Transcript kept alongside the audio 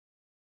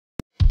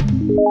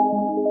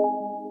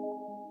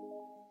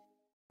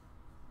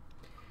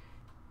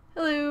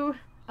Hello,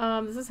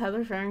 this is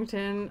Heather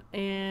Farrington,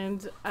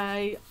 and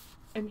I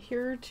am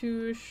here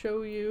to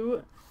show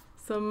you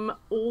some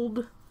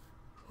old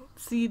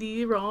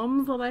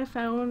CD-ROMs that I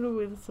found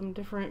with some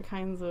different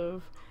kinds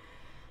of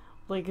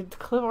like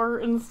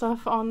Clipart and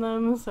stuff on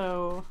them.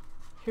 So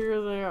here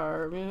they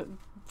are.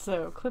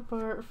 So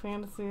Clipart,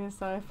 fantasy,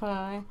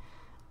 sci-fi,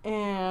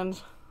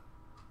 and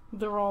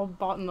they're all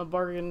bought in the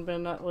bargain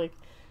bin at like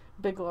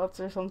Big Lots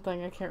or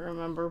something. I can't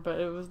remember,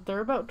 but they're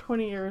about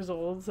 20 years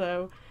old.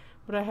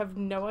 But I have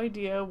no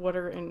idea what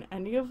are in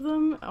any of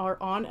them or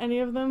on any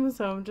of them,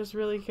 so I'm just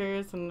really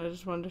curious, and I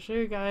just wanted to show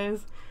you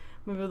guys.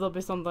 Maybe there'll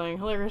be something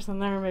hilarious in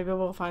there, maybe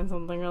we'll find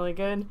something really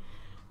good.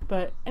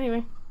 But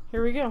anyway,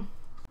 here we go.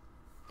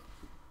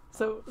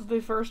 So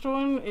the first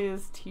one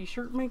is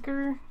T-shirt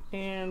maker,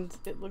 and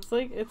it looks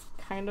like it's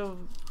kind of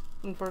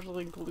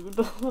unfortunately glued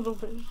a little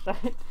bit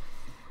shut.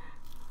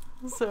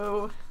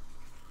 So,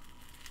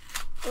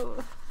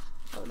 oh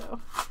no,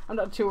 I'm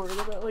not too worried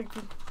about like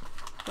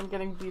I'm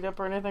getting beat up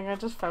or anything. I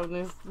just found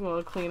these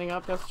cleaning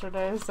up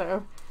yesterday,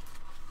 so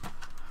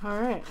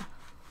alright.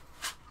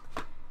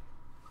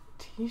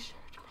 T-shirt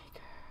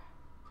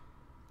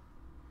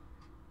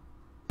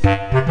maker.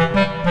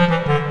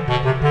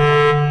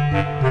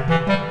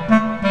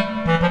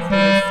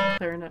 Nice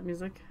clarinet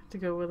music to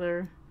go with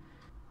her.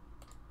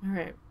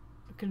 Alright,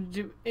 I'm gonna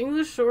do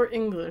English or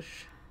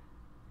English.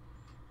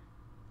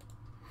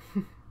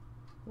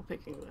 We'll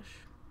pick English.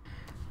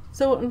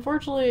 So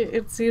unfortunately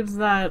it seems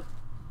that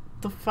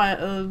the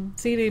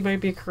CD might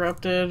be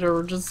corrupted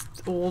or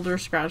just old or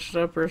scratched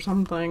up or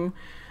something.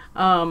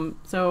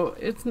 So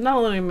it's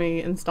not letting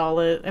me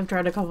install it. I've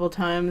tried a couple of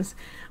times,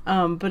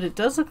 but it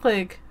does look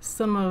like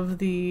some of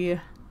the...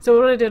 So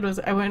what I did was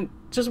I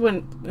just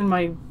went in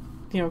my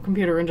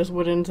computer and just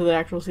went into the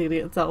actual CD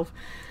itself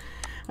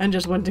and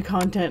just went to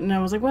content, and I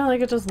was like, well, I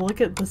could just look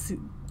at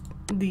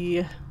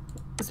the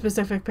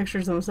specific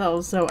pictures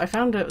themselves. So I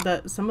found out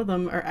that some of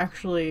them are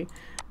actually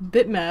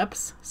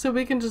bitmaps, so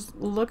we can just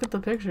look at the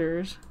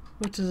pictures,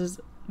 which is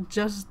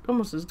just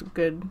almost as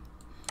good.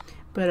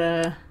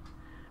 But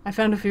I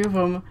found a few of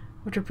them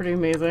which are pretty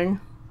amazing.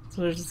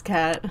 So there's this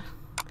cat,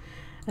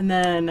 and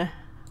then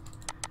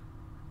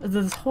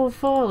this whole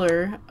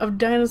folder of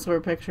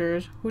dinosaur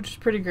pictures, which is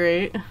pretty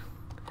great.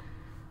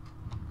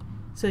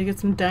 So you get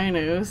some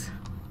dinos.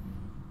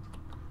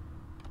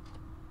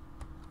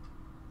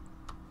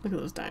 Look at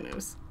those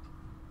dinos.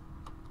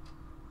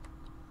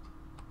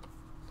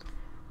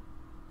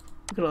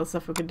 Look at all the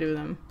stuff we could do with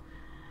them.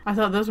 I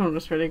thought this one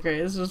was pretty great.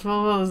 It's just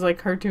full of those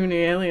like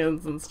cartoony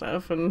aliens and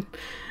stuff, and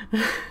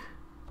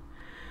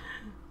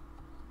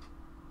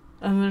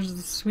and there's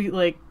this sweet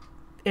like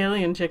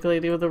alien chick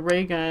lady with a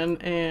ray gun,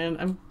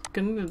 and I'm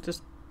gonna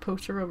just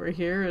post her over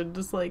here and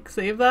just like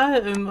save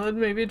that and then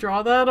maybe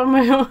draw that on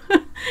my own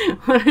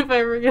if I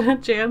ever get a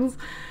chance.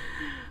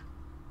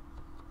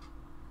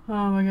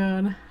 Oh my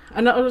god.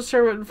 I'm not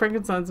sure what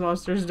Frankenstein's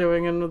monster's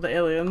doing and with the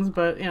aliens,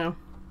 but and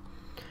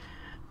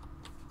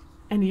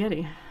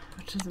Yeti,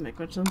 which doesn't make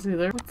much sense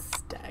either. What's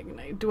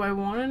Stagnite? Do I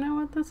want to know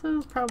what this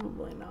is?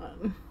 Probably not.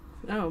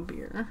 Oh,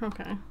 beer.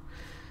 Okay.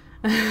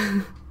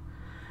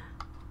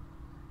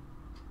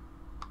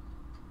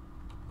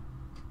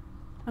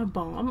 A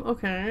bomb?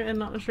 Okay, and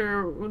not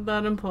sure what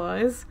that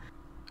implies.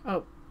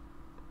 Oh.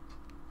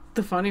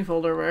 The funny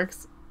folder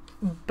works.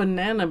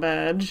 Banana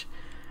badge.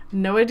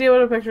 No idea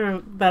what a picture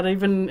of that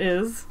even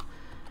is.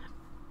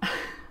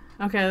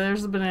 Okay,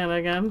 there's the banana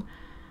again.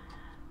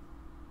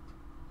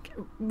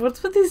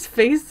 What's with these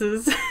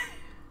faces?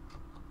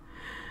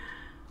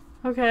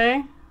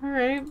 Okay,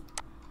 alright.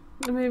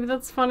 Maybe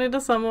that's funny to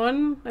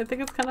someone. I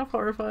think it's kind of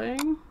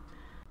horrifying.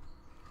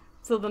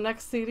 So the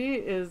next CD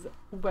is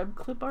Web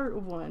Clipart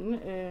 1,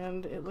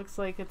 and it looks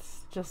like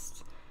it's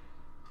just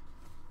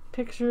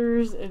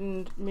pictures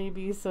and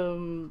maybe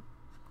some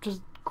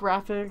just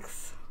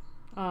graphics.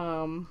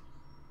 Who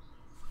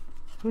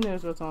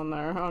knows what's on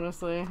there,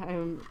 honestly.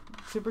 I'm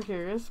super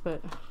curious,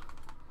 but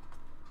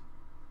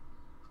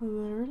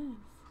there it is.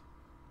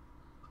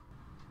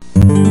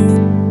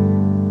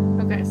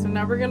 Okay, so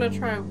now we're gonna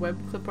try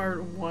Web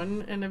Clipart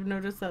 1, and I've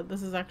noticed that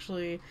this is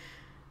actually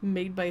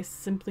made by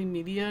Simply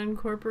Media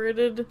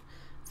Incorporated.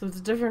 So it's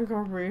a different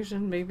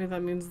corporation. Maybe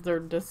that means their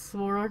discs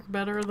will work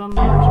better than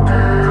the original.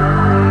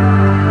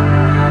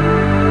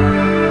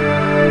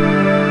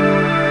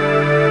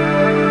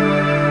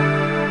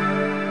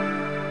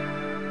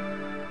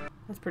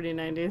 That's pretty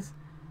 90s.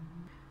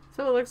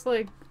 So it looks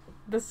like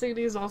the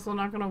CD is also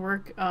not going to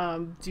work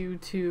due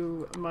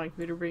to my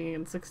computer bringing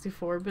in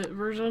 64-bit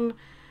version.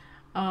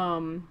 So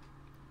I'm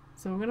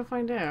going to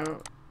find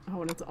out.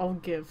 Oh, and it's all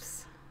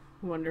GIFs.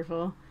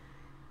 Wonderful.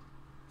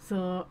 So,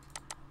 are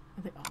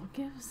they all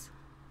GIFs?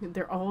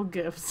 They're all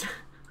GIFs.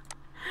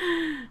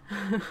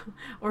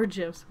 Or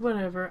GIFs,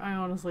 whatever. I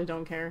honestly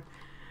don't care.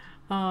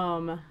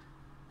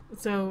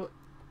 So,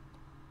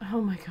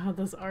 oh my god,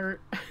 this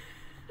art.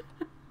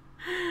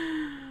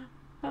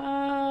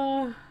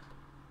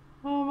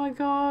 Oh my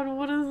god,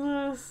 what is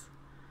this?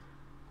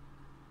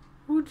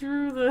 Who Who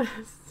drew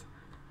this?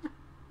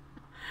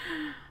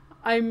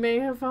 I may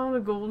have found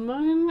a gold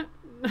mine.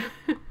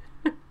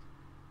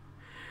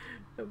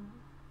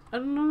 I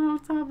don't know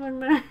what's happening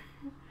there.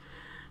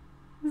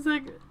 Is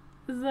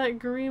that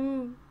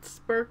green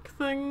spark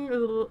thing?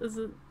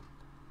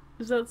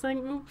 Is that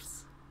saying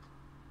oops?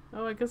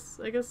 Oh, I guess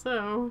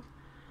so.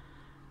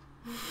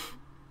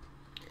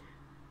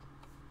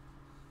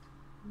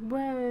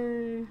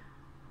 Way.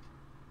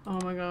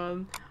 Oh my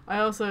god. I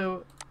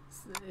also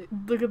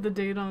look at the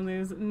date on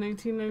these.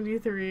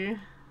 1993,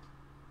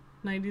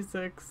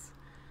 96.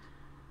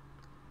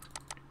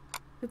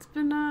 It's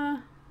been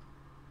a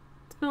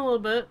little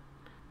bit.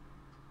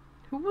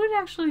 Who would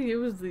actually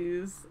use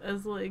these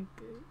as like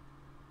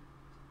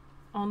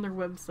on their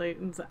website?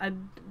 And so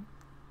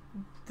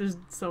there's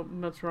so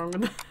much wrong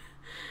with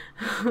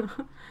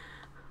that.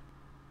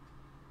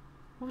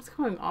 What's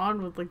going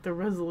on with like the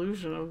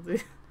resolution of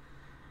these?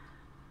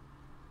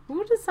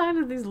 Who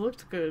decided these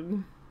looked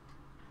good?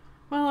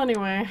 Well,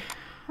 anyway,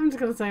 I'm just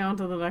gonna say on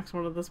to the next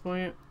one at this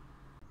point.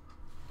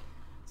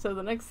 So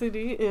the next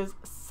CD is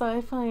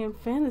Sci-Fi and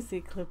Fantasy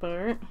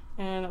Clipart,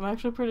 and I'm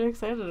actually pretty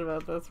excited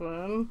about this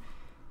one,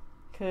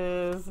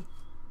 because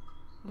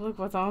look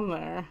what's on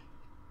there.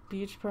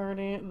 Beach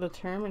Party, The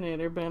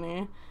Terminator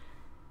Bunny,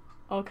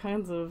 all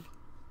kinds of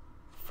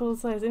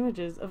full-size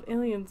images of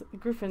aliens,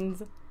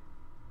 griffins,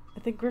 I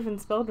think griffin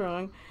spelled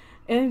wrong,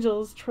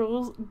 angels,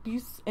 trolls,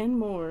 beasts, and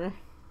more.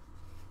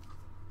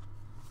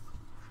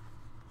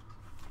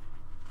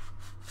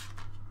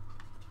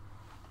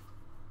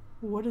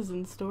 What is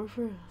in store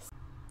for us?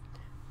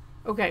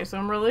 Okay, so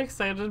I'm really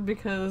excited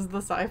because the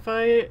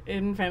Sci-Fi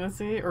in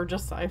Fantasy, or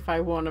just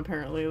Sci-Fi 1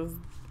 apparently is,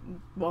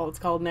 well, it's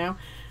called now.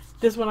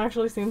 This one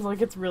actually seems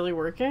like it's really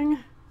working,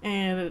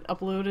 and it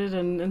uploaded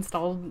and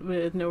installed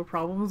with no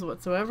problems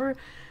whatsoever.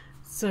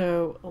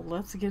 So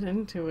let's get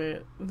into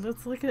it.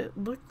 Let's look at,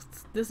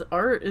 this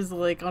art is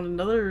like on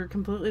another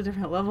completely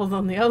different level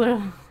than the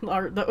other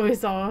art that we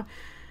saw.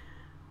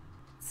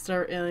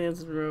 Star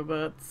aliens and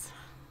robots,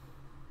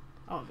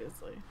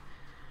 obviously.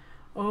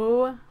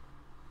 Oh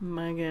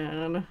my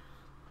god.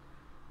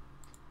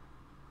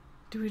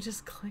 Do we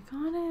just click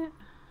on it?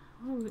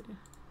 Oh,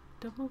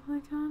 double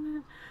click on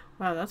it?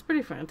 Wow, that's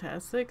pretty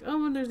fantastic.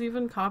 Oh, and there's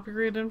even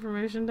copyright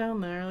information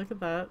down there. Look at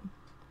that.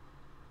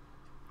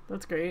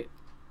 That's great.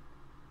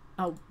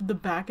 Oh, the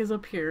back is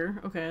up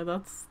here. Okay,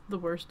 that's the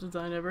worst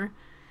design ever.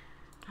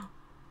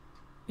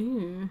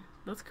 Ew,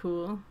 that's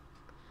cool.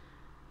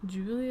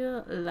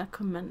 Julia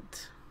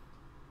Lacquement.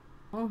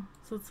 Oh,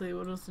 so let's see,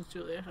 what else does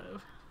Julia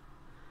have?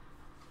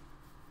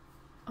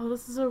 Oh,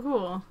 this is so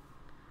cool.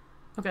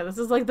 Okay, this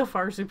is like the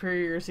far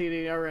superior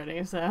CD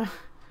already, so.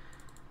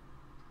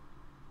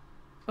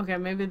 Okay,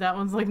 maybe that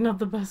one's like not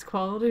the best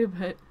quality,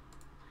 but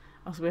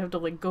also we have to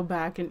like go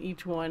back in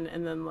each one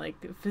and then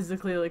like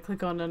physically like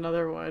click on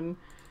another one.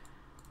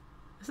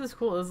 This is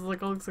cool. This is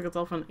like, looks like it's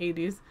all from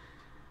 80s.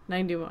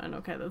 91.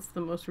 Okay, that's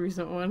the most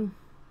recent one.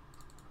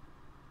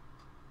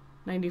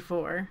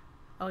 94.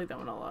 I like that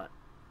one a lot.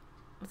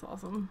 That's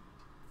awesome.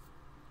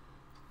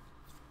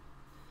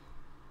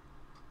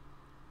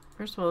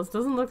 First of all, this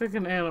doesn't look like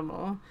an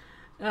animal.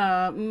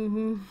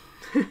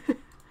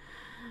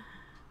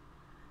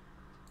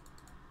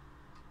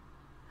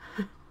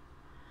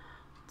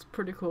 It's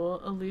pretty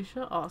cool.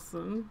 Alicia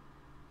Austin.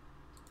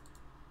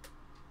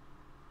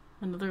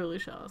 Another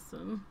Alicia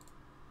Austin.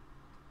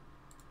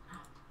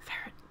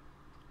 Ferret.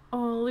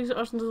 Oh, Alicia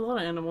Austin does a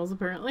lot of animals,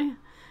 apparently.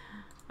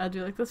 I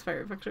do like this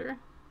ferret picture.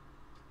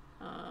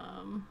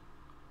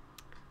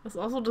 This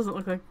also doesn't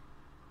look like...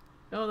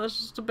 Oh, that's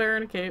just a bear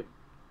in a cape.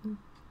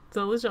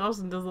 So Alicia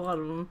Austin does a lot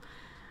of them.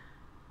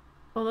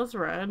 Oh, that's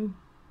rad.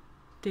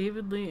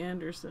 David Lee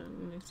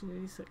Anderson,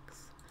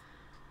 1986.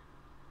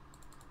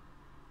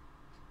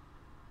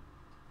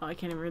 Oh, I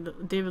can't even read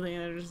that. David Lee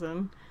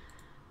Anderson.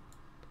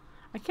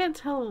 I can't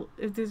tell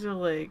if these are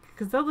like...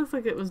 Because that looks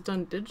like it was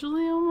done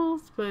digitally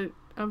almost, but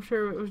I'm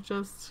sure it was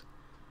just...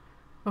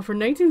 Oh, for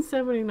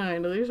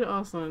 1979, Alicia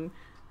Austin,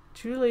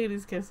 two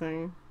ladies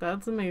kissing.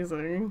 That's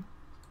amazing.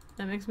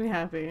 That makes me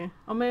happy.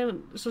 Oh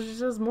man, so she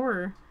does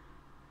more.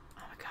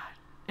 Oh my god.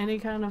 Any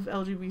kind of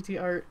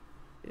LGBT art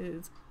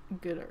is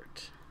good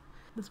art.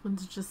 This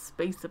one's just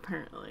space,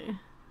 apparently.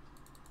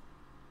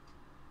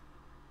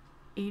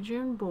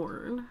 Adrian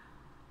Bourne.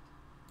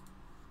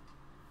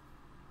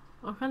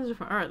 All kinds of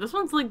different art. This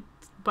one's like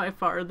by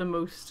far the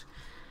most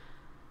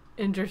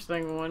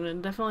interesting one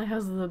and definitely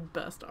has the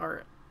best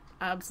art.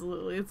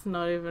 Absolutely. It's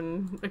not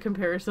even a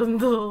comparison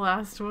to the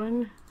last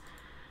one.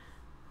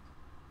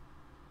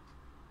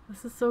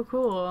 This is so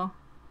cool.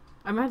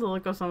 I might have to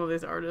look up some of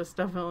these artists,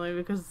 definitely,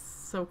 because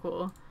it's so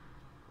cool.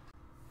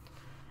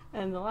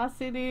 And the last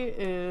CD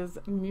is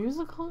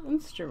Musical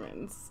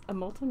Instruments, a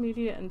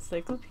multimedia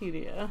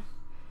encyclopedia.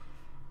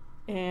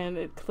 And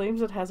it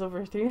claims it has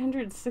over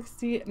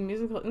 360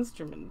 musical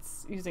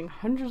instruments, using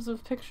hundreds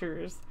of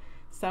pictures,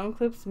 sound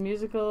clips,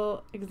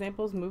 musical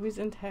examples, movies,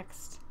 and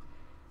text.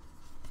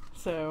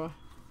 So,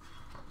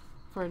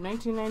 for a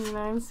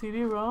 1999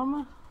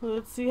 CD-ROM,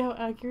 let's see how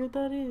accurate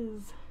that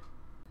is.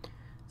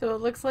 So it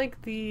looks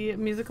like the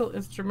musical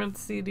instruments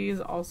CD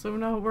is also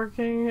not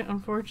working,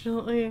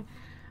 unfortunately.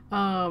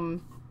 So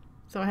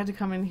I had to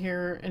come in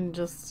here and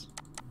just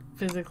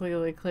physically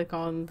like click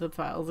on the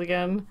files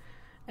again.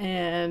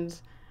 And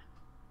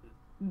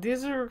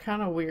these are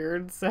kind of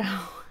weird, so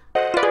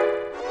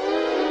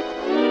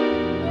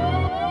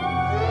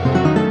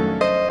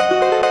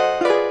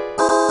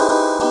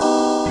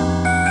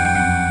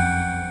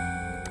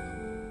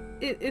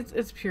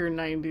it's pure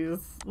 90s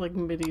like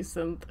MIDI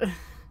synth.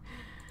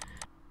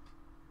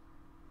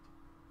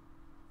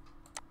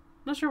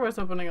 Not sure why it's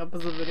opening up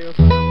as a video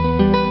file.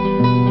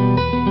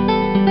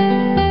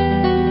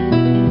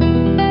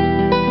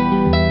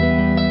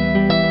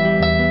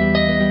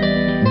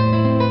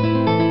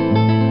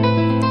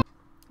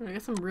 I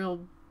got some real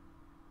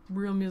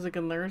music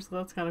in there, so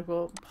that's kind of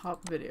cool.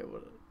 Pop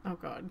video. Oh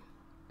god.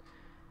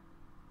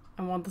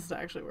 I want this to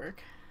actually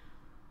work.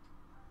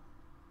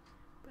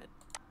 But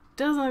it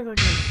doesn't look like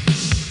it.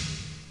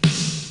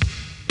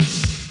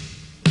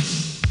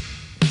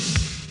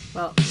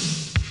 Well,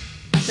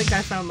 I think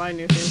I found my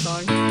new theme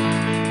song.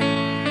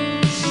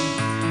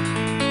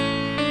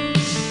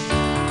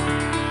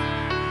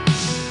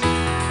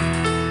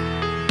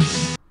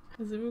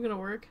 Is it even gonna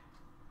work?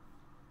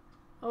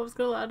 Oh, it's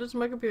gonna add it to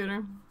my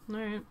computer.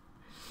 Alright.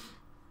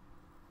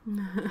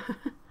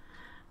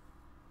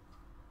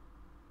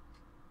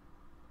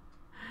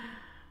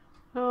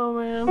 Oh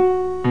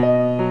man.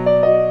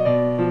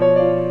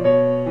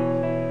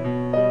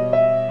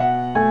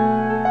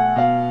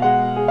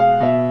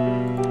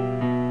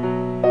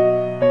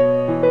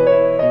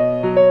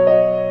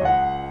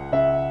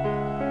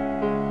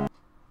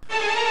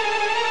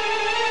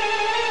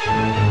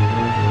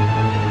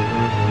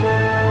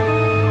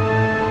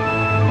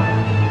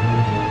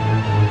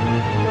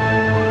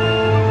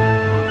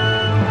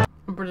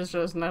 British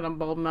just not on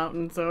Bald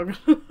Mountain, so I'm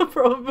gonna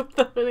probably put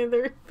that in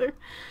either.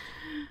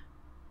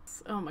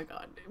 Oh my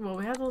god. Well,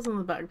 we had those in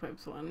the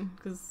bagpipes one,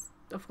 because,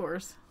 of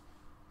course.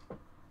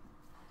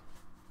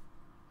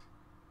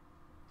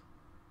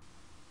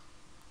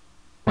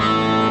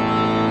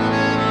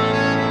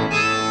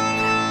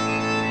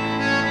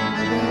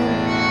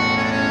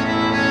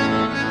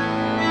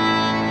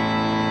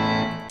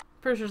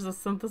 Pretty sure it's a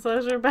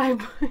synthesizer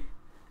bagpipe.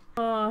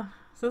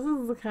 So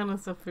this is the kind of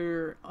stuff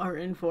you are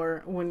in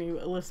for when you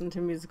listen to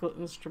musical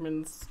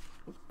instruments.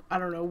 I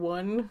don't know,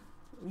 one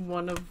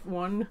of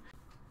one.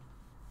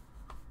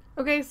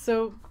 Okay,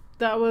 so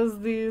that was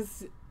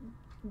these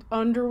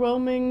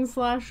underwhelming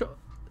slash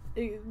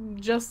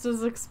just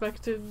as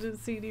expected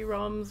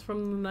CD-ROMs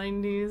from the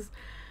 90s.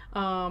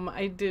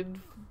 I did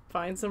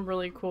find some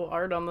really cool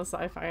art on the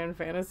Sci-Fi and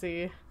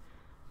Fantasy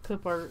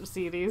Clipart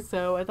CDs,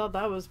 so I thought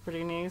that was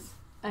pretty nice.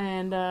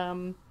 And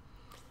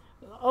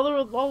all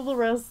the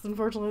rest,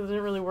 unfortunately,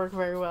 didn't really work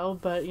very well,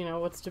 but you know,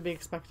 what's to be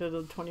expected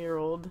of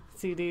 20-year-old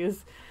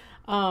CDs.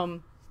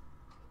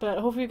 But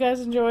I hope you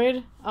guys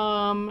enjoyed,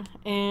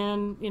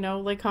 and, you know,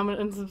 like, comment,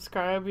 and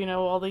subscribe, you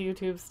know, all the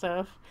YouTube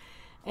stuff,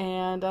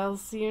 and I'll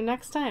see you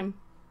next time.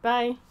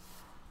 Bye!